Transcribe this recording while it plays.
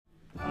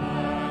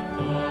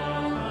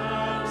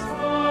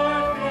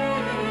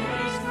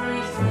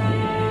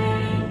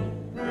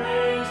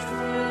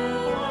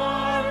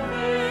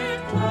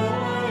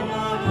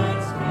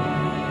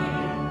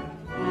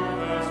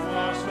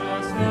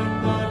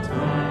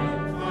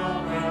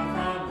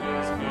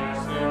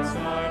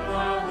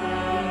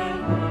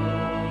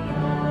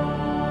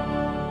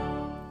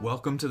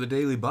Welcome to the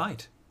Daily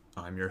Bite.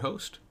 I'm your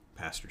host,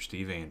 Pastor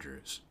Steve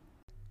Andrews.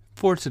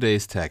 For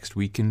today's text,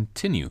 we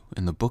continue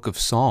in the book of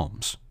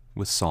Psalms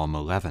with Psalm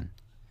 11.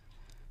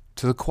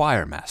 To the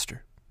choir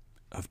master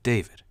of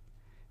David.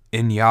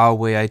 In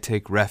Yahweh I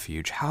take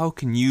refuge. How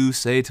can you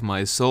say to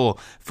my soul,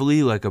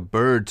 flee like a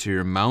bird to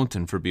your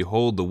mountain? For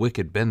behold, the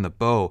wicked bend the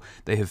bow.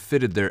 They have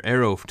fitted their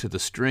arrow to the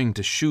string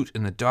to shoot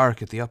in the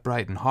dark at the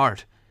upright in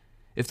heart.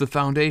 If the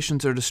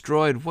foundations are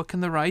destroyed, what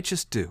can the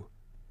righteous do?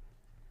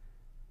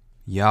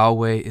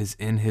 Yahweh is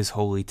in his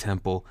holy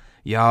temple.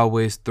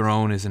 Yahweh's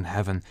throne is in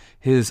heaven.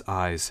 His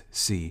eyes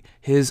see.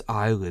 His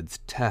eyelids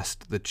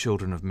test the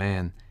children of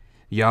man.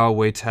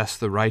 Yahweh tests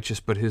the righteous,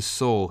 but his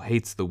soul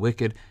hates the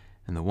wicked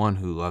and the one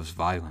who loves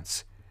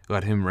violence.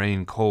 Let him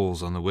rain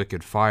coals on the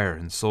wicked. Fire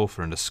and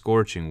sulfur and a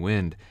scorching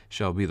wind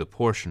shall be the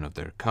portion of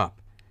their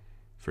cup.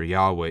 For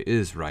Yahweh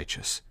is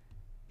righteous.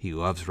 He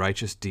loves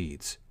righteous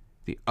deeds.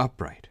 The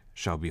upright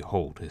shall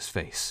behold his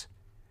face.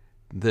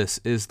 This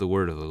is the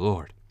word of the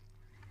Lord.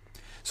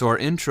 So our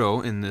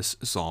intro in this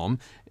psalm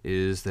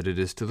is that it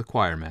is to the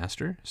choir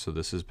master. So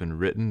this has been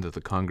written that the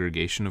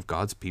congregation of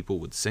God's people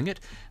would sing it.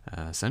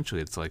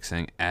 Essentially, it's like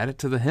saying, add it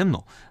to the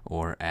hymnal,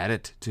 or add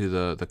it to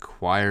the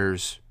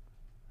choir's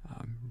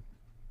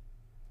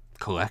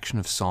collection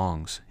of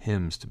songs,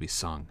 hymns to be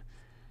sung.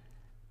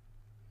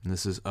 And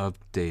this is of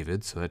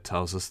David, so it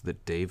tells us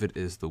that David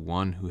is the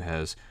one who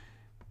has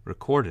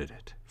recorded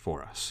it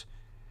for us.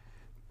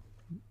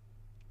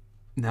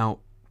 Now,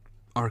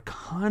 our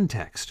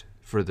context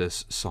for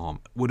this psalm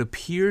would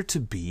appear to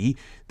be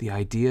the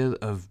idea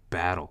of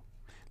battle,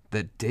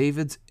 that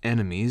David's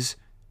enemies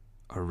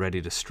are ready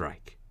to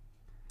strike.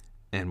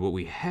 And what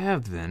we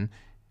have then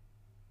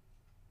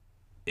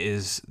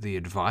is the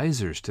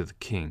advisors to the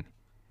king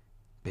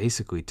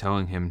basically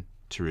telling him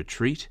to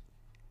retreat,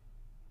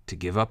 to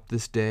give up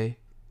this day,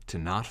 to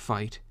not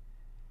fight,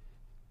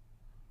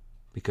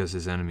 because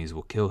his enemies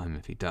will kill him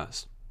if he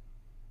does.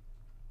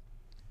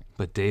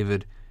 But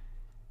David,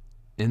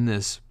 in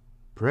this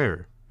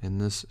prayer, in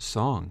this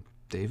song,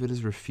 David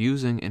is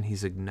refusing, and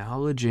he's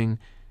acknowledging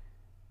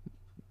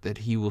that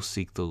he will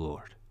seek the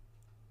Lord.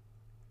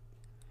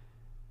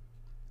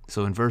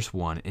 So in verse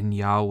 1, in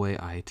Yahweh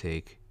I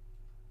take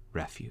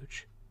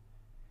refuge.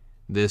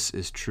 This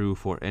is true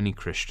for any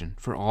Christian,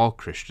 for all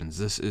Christians.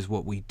 This is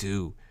what we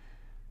do.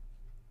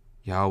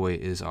 Yahweh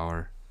is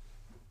our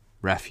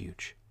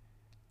refuge,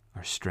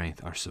 our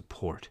strength, our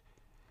support.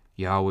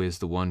 Yahweh is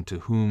the one to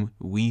whom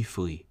we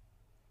flee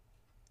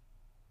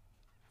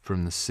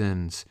from the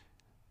sins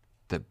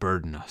that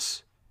burden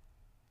us,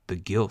 the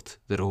guilt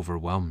that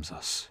overwhelms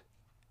us.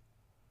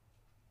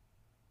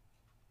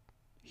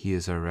 He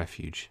is our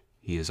refuge.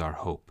 He is our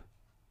hope.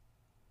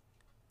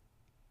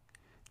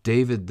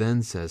 David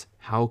then says,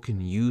 how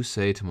can you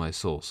say to my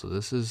soul? So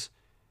this is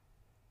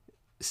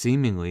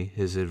seemingly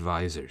his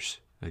advisors.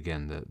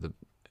 Again,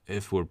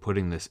 if we're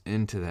putting this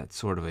into that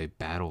sort of a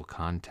battle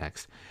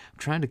context, I'm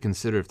trying to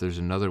consider if there's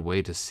another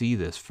way to see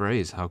this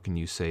phrase, how can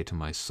you say to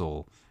my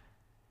soul?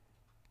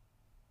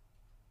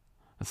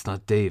 That's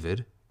not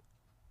David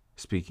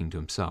speaking to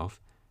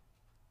himself.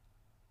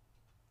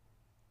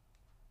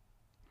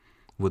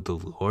 Would the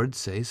Lord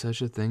say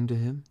such a thing to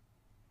him?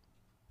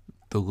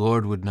 The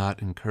Lord would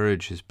not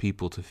encourage his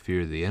people to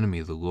fear the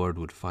enemy. The Lord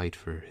would fight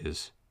for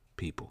his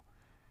people.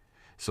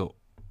 So,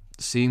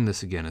 seeing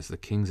this again as the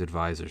king's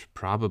advisors,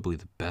 probably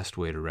the best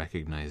way to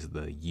recognize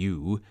the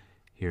you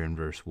here in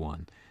verse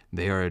 1.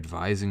 They are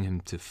advising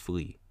him to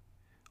flee,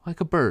 like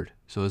a bird.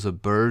 So as a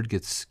bird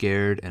gets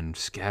scared and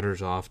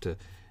scatters off to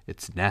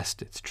its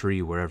nest, its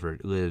tree, wherever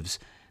it lives,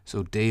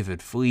 so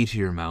David, flee to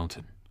your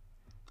mountain.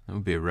 That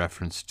would be a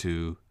reference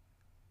to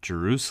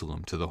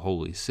Jerusalem, to the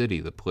holy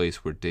city, the place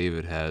where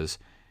David has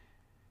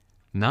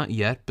not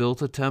yet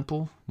built a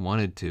temple,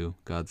 wanted to.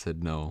 God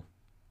said no,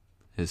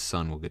 his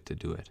son will get to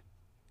do it,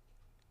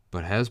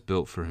 but has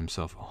built for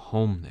himself a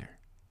home there.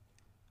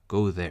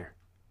 Go there.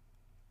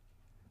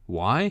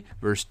 Why?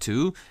 Verse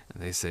 2,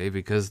 they say,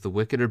 because the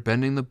wicked are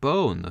bending the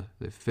bow and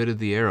they've fitted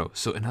the arrow.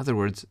 So in other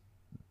words,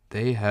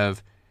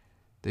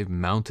 they've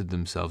mounted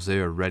themselves. They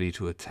are ready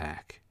to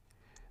attack.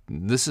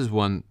 This is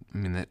one,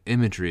 that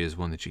imagery is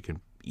one that you can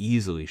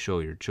easily show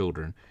your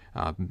children.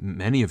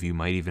 Many of you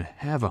might even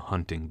have a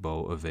hunting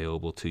bow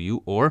available to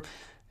you, or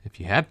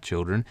if you have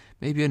children,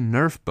 maybe a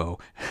Nerf bow,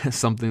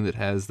 something that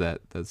has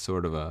that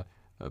sort of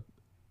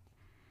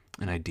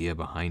an idea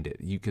behind it.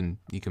 You can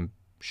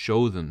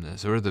show them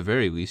this, or at the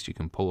very least, you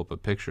can pull up a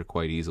picture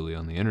quite easily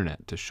on the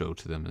internet to show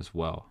to them as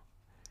well.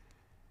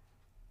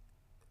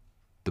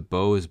 The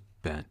bow is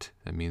bent.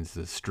 That means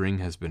the string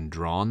has been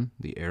drawn.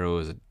 The arrow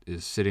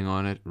is sitting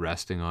on it,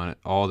 resting on it.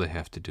 All they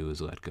have to do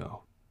is let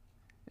go,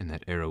 and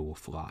that arrow will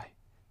fly.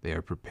 They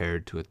are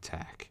prepared to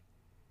attack.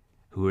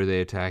 Who are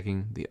they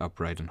attacking? The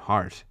upright in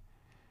heart,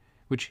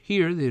 which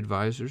here the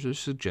advisors are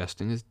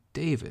suggesting is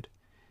David.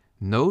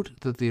 Note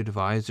that the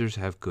advisors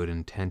have good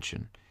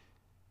intention,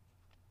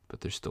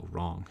 but they're still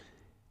wrong.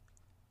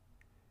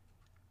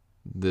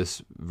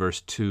 This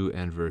verse 2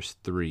 and verse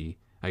 3,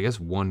 I guess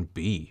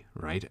 1b,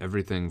 right?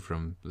 Everything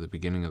from the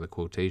beginning of the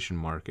quotation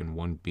mark in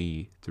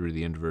 1b through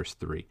the end of verse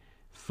 3.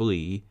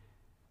 Flee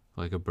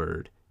like a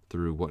bird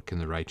through what can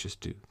the righteous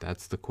do?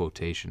 That's the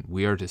quotation.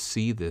 We are to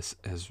see this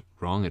as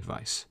wrong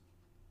advice.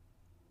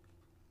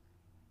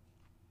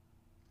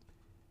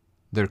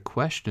 Their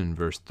question,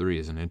 verse 3,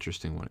 is an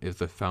interesting one. If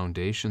the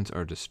foundations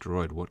are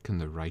destroyed, what can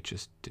the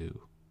righteous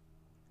do?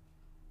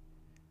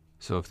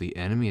 So if the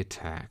enemy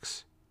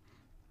attacks,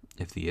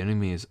 if the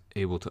enemy is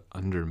able to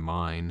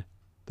undermine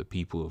the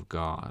people of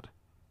God,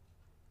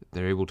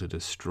 they're able to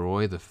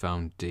destroy the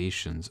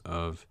foundations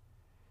of,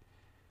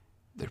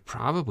 they're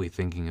probably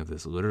thinking of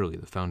this literally,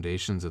 the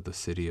foundations of the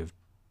city of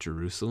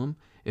Jerusalem.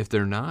 If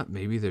they're not,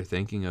 maybe they're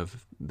thinking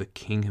of the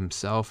king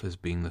himself as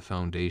being the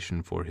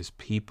foundation for his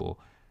people.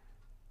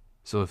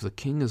 So if the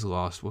king is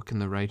lost, what can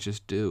the righteous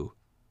do?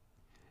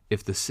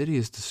 If the city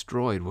is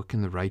destroyed, what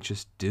can the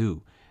righteous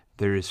do?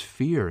 There is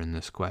fear in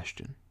this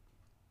question.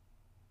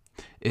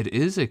 It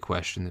is a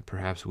question that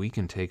perhaps we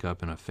can take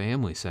up in a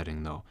family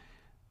setting, though.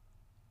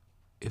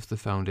 If the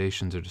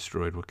foundations are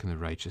destroyed, what can the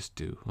righteous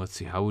do? Let's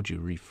see, how would you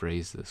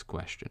rephrase this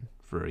question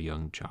for a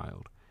young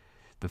child?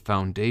 The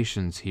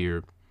foundations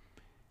here,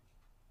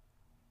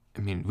 I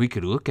mean, we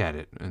could look at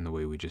it in the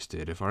way we just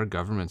did. If our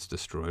government's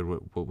destroyed,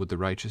 what would the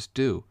righteous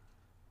do?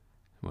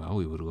 Well,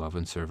 we would love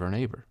and serve our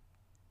neighbor.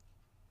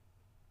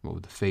 What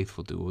would the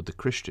faithful do? What would the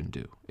Christian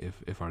do?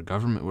 If our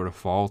government were to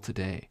fall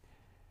today,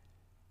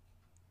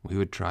 we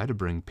would try to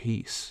bring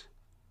peace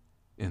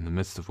in the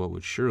midst of what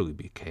would surely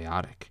be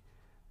chaotic.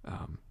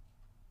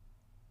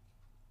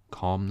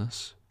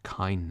 Calmness,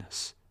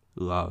 kindness,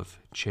 love,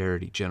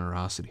 charity,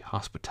 generosity,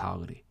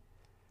 hospitality.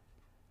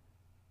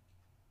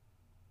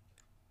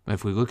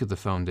 If we look at the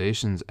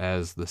foundations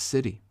as the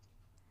city,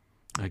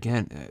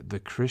 again, the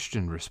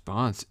Christian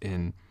response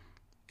in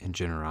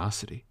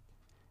generosity.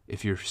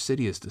 If your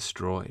city is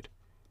destroyed,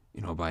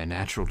 by a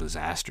natural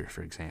disaster,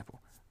 for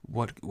example,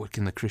 what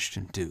can the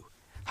Christian do?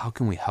 How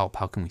can we help?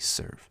 How can we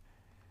serve?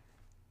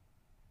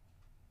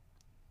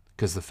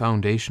 Because the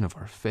foundation of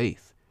our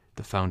faith,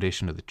 the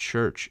foundation of the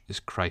church, is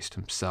Christ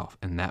himself,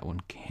 and that one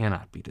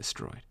cannot be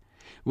destroyed.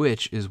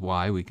 Which is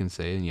why we can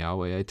say, in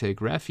Yahweh I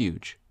take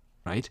refuge,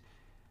 right?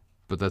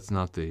 But that's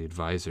not the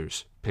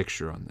advisor's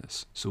picture on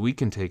this. So we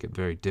can take it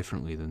very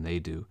differently than they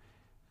do.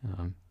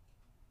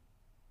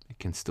 It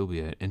can still be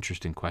an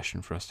interesting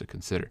question for us to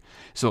consider.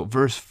 So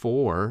verse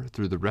 4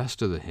 through the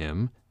rest of the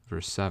hymn,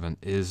 verse 7,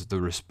 is the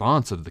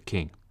response of the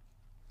king.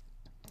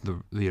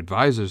 The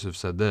advisors have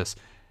said this,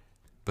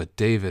 but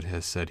David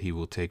has said he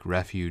will take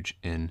refuge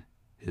in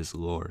his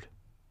Lord,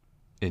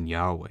 in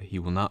Yahweh. He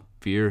will not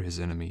fear his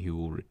enemy.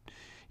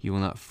 He will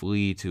not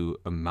flee to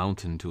a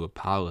mountain, to a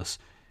palace.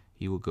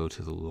 He will go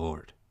to the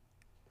Lord.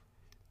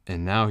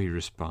 And now he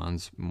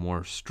responds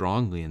more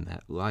strongly in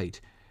that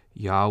light.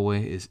 Yahweh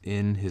is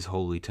in his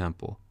holy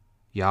temple.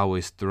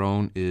 Yahweh's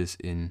throne is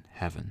in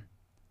heaven.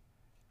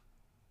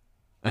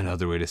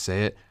 Another way to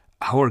say it,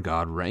 our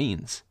God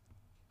reigns.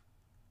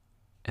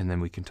 And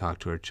then we can talk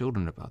to our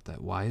children about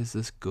that. Why is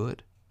this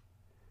good?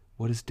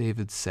 What is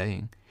David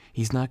saying?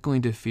 He's not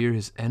going to fear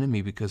his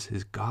enemy because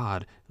his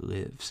God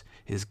lives.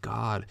 His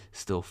God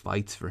still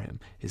fights for him.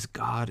 His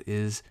God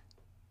is,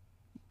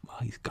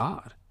 he's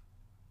God.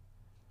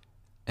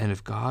 And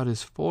if God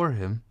is for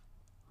him,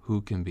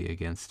 who can be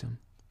against him?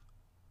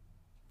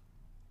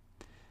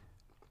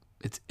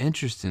 It's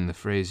interesting, the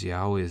phrase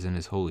Yahweh is in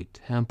his holy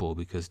temple,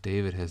 because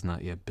David has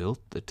not yet built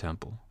the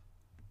temple.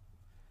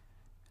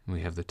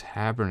 We have the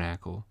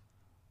tabernacle,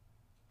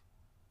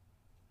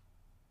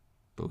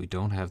 but we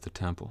don't have the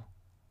temple.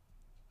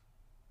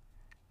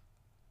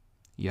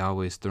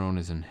 Yahweh's throne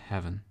is in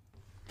heaven.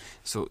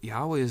 So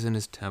Yahweh is in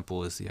his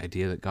temple is the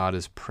idea that God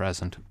is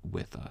present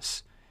with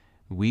us.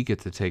 We get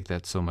to take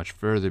that so much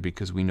further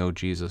because we know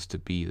Jesus to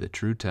be the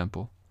true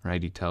temple,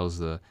 right? He tells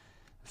the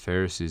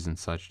Pharisees and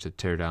such to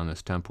tear down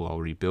this temple.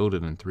 I'll rebuild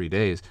it in 3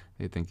 days.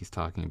 They think he's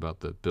talking about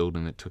the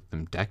building that took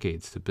them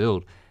decades to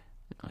build.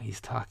 No, he's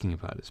talking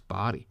about his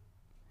body.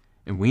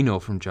 And we know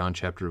from John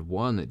chapter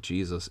 1 that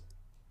Jesus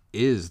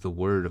is the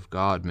Word of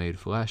God made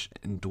flesh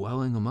and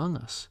dwelling among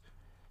us,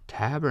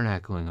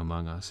 tabernacling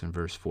among us in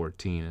verse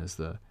 14, as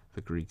the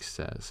Greek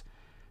says.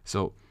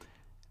 So,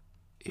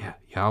 yeah,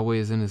 Yahweh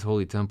is in his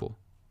holy temple.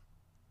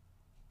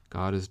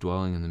 God is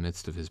dwelling in the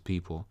midst of his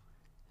people,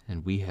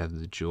 and we have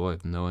the joy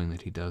of knowing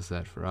that he does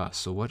that for us.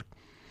 So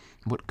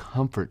what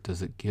comfort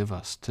does it give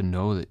us to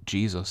know that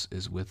Jesus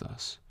is with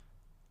us?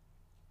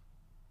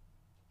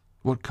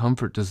 What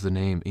comfort does the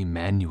name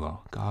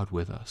Emmanuel, God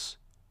with us,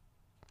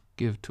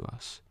 give to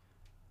us?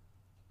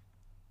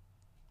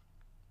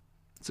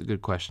 It's a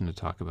good question to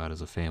talk about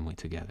as a family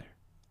together.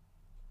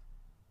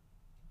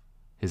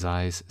 His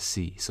eyes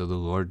see, so the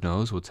Lord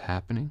knows what's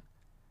happening.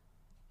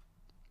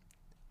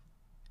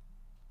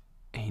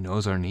 He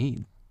knows our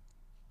need.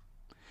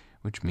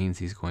 which means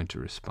he's going to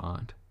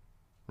respond,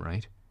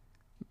 right?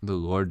 The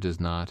Lord does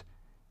not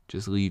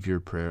just leave your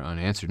prayer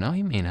unanswered. Now,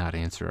 he may not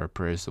answer our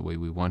prayers the way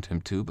we want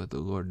him to, but the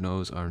Lord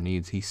knows our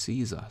needs. He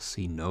sees us.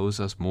 He knows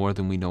us more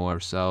than we know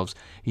ourselves.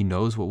 He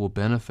knows what will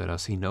benefit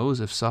us. He knows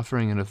if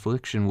suffering and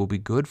affliction will be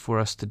good for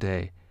us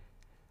today,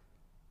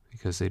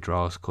 because they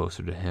draw us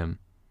closer to him,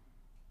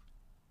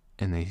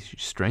 and they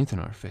strengthen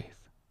our faith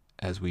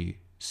as we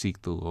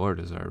seek the Lord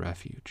as our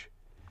refuge.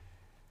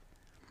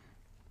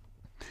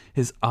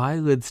 His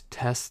eyelids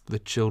test the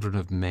children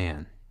of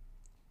man.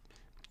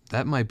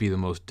 That might be the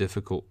most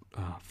difficult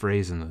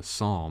phrase in the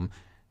psalm.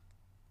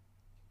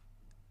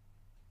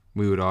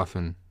 We would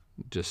often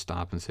just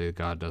stop and say that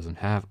God doesn't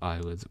have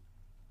eyelids.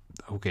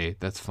 Okay,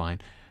 that's fine.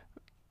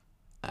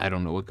 I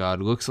don't know what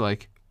God looks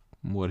like,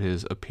 what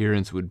his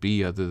appearance would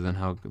be other than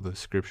how the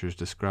scriptures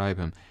describe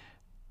him.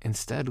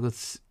 Instead,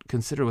 let's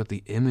consider what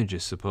the image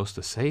is supposed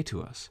to say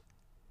to us.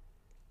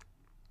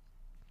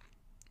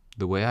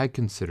 The way I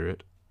consider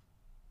it,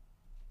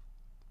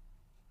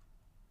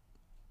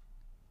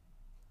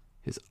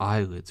 his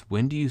eyelids.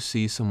 When do you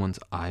see someone's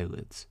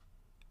eyelids?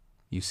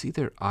 You see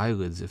their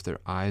eyelids if their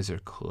eyes are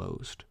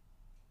closed.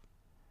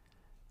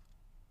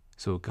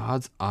 So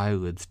God's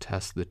eyelids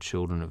test the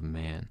children of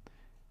man.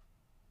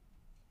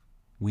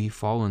 We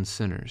fallen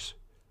sinners,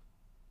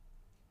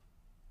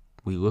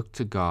 we look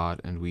to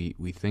God and we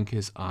think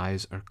his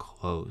eyes are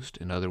closed.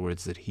 In other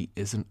words, that he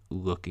isn't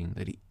looking,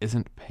 that he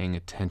isn't paying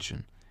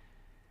attention.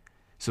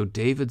 So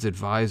David's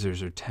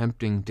advisors are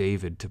tempting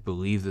David to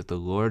believe that the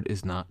Lord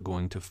is not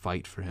going to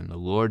fight for him. The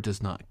Lord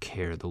does not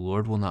care. The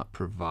Lord will not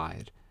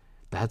provide.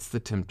 That's the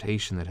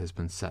temptation that has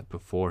been set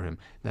before him.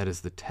 That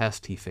is the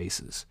test he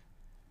faces.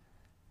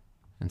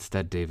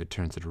 Instead, David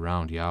turns it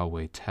around.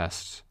 Yahweh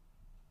tests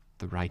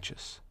the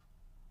righteous.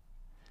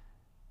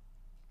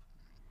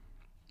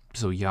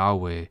 So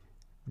Yahweh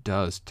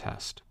does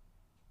test.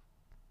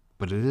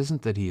 But it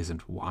isn't that he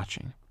isn't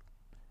watching.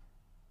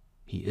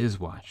 He is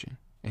watching.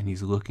 And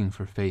he's looking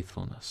for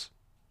faithfulness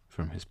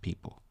from his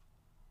people.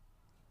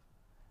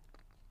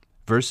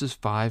 Verses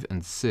 5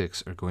 and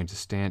 6 are going to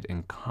stand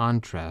in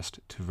contrast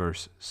to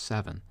verse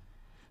 7.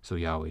 So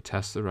Yahweh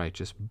tests the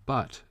righteous,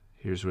 but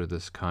here's where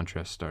this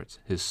contrast starts.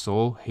 His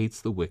soul hates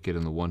the wicked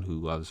and the one who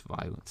loves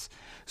violence.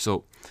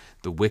 So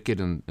the wicked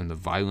and the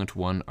violent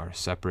one are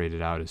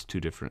separated out as two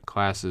different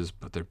classes,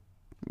 but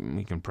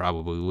we can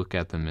probably look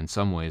at them in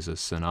some ways as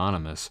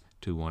synonymous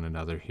to one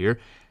another here.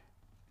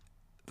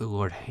 The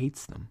Lord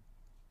hates them.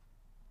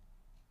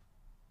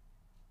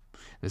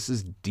 This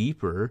is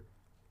deeper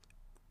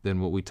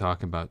than what we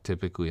talk about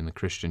typically in the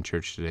Christian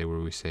church today, where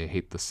we say,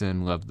 hate the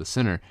sin, love the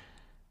sinner.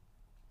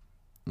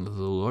 The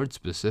Lord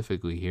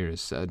specifically here is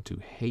said to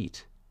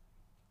hate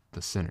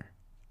the sinner,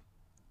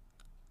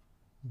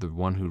 the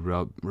one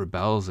who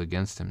rebels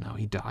against him. Now,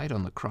 he died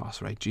on the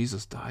cross, right?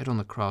 Jesus died on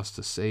the cross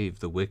to save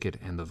the wicked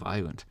and the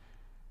violent.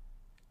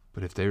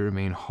 But if they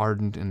remain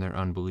hardened in their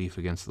unbelief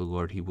against the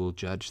Lord, he will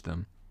judge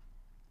them.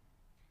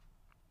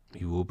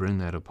 He will bring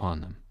that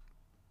upon them.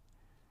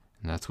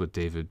 And that's what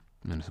David,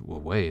 in a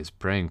way, is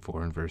praying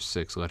for in verse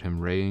 6. Let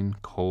him rain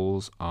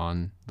coals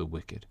on the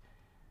wicked.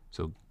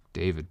 So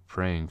David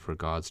praying for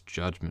God's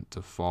judgment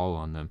to fall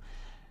on them.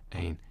 I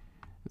mean,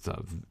 it's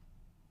a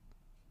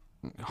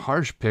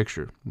harsh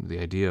picture, the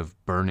idea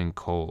of burning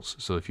coals.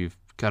 So if you've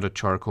got a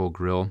charcoal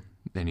grill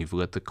and you've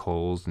lit the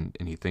coals and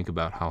you think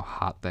about how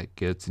hot that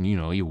gets, and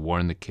you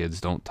warn the kids,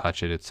 don't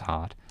touch it, it's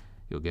hot,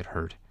 you'll get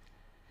hurt.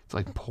 It's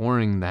like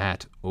pouring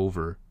that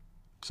over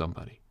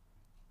somebody.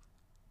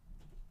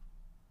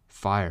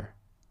 Fire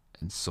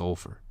and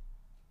sulfur.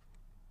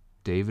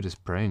 David is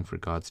praying for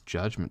God's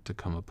judgment to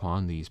come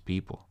upon these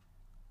people,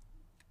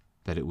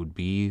 that it would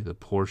be the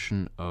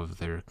portion of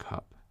their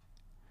cup.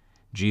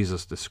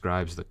 Jesus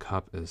describes the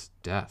cup as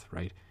death,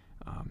 right?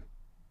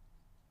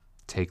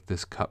 Take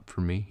this cup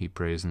from me, he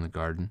prays in the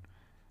garden,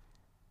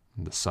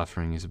 the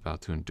suffering he's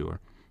about to endure.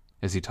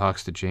 As he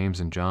talks to James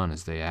and John,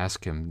 as they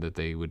ask him that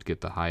they would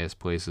get the highest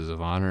places of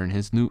honor in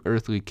his new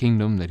earthly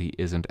kingdom that he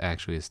isn't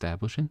actually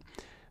establishing,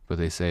 but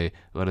they say,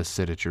 let us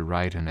sit at your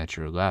right and at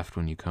your left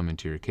when you come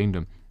into your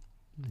kingdom.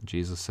 And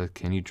Jesus said,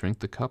 can you drink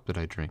the cup that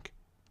I drink?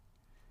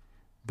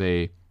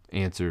 They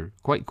answer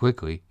quite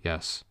quickly,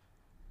 yes.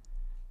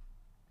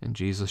 And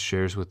Jesus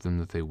shares with them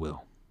that they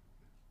will,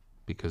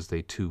 because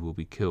they too will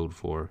be killed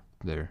for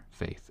their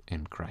faith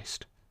in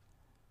Christ.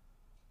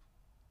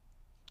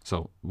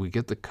 So we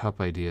get the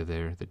cup idea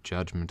there, the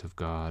judgment of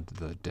God,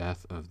 the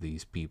death of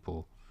these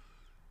people.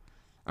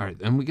 All right,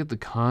 then we get the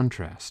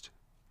contrast.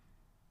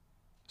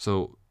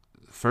 So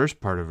the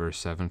first part of verse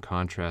 7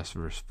 contrasts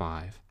verse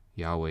 5.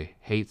 Yahweh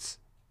hates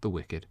the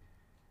wicked.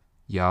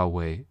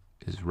 Yahweh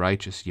is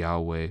righteous.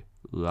 Yahweh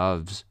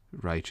loves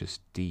righteous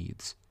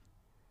deeds.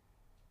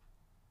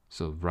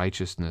 So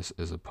righteousness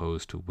as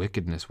opposed to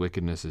wickedness.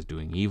 Wickedness is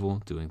doing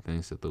evil, doing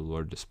things that the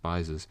Lord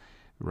despises.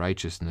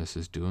 Righteousness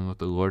is doing what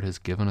the Lord has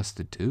given us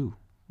to do,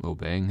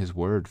 obeying his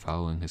word,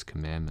 following his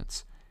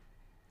commandments.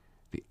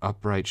 The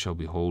upright shall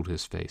behold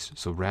his face.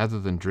 So rather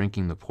than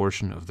drinking the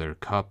portion of their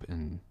cup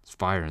in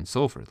fire and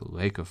sulfur, the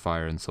lake of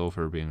fire and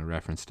sulfur being a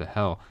reference to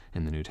hell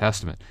in the New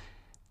Testament,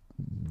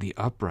 the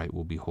upright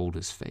will behold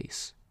his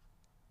face.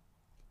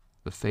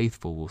 The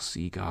faithful will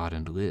see God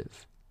and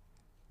live.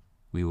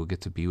 We will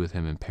get to be with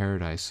him in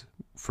paradise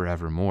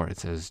forevermore.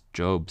 It's as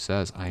Job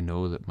says, I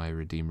know that my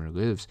Redeemer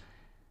lives.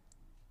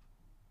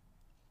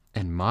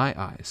 And my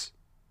eyes,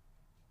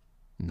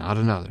 not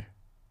another,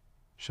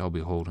 shall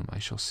behold him. I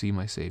shall see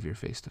my Savior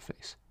face to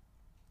face.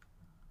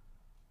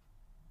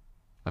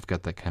 I've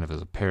got that kind of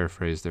as a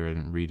paraphrase there. I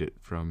didn't read it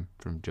from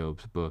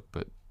Job's book,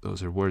 but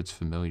those are words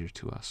familiar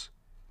to us.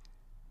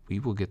 We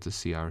will get to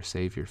see our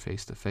Savior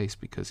face to face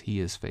because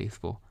he is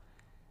faithful,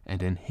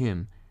 and in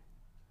him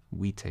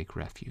we take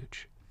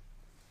refuge.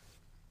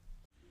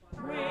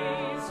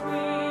 Praise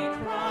we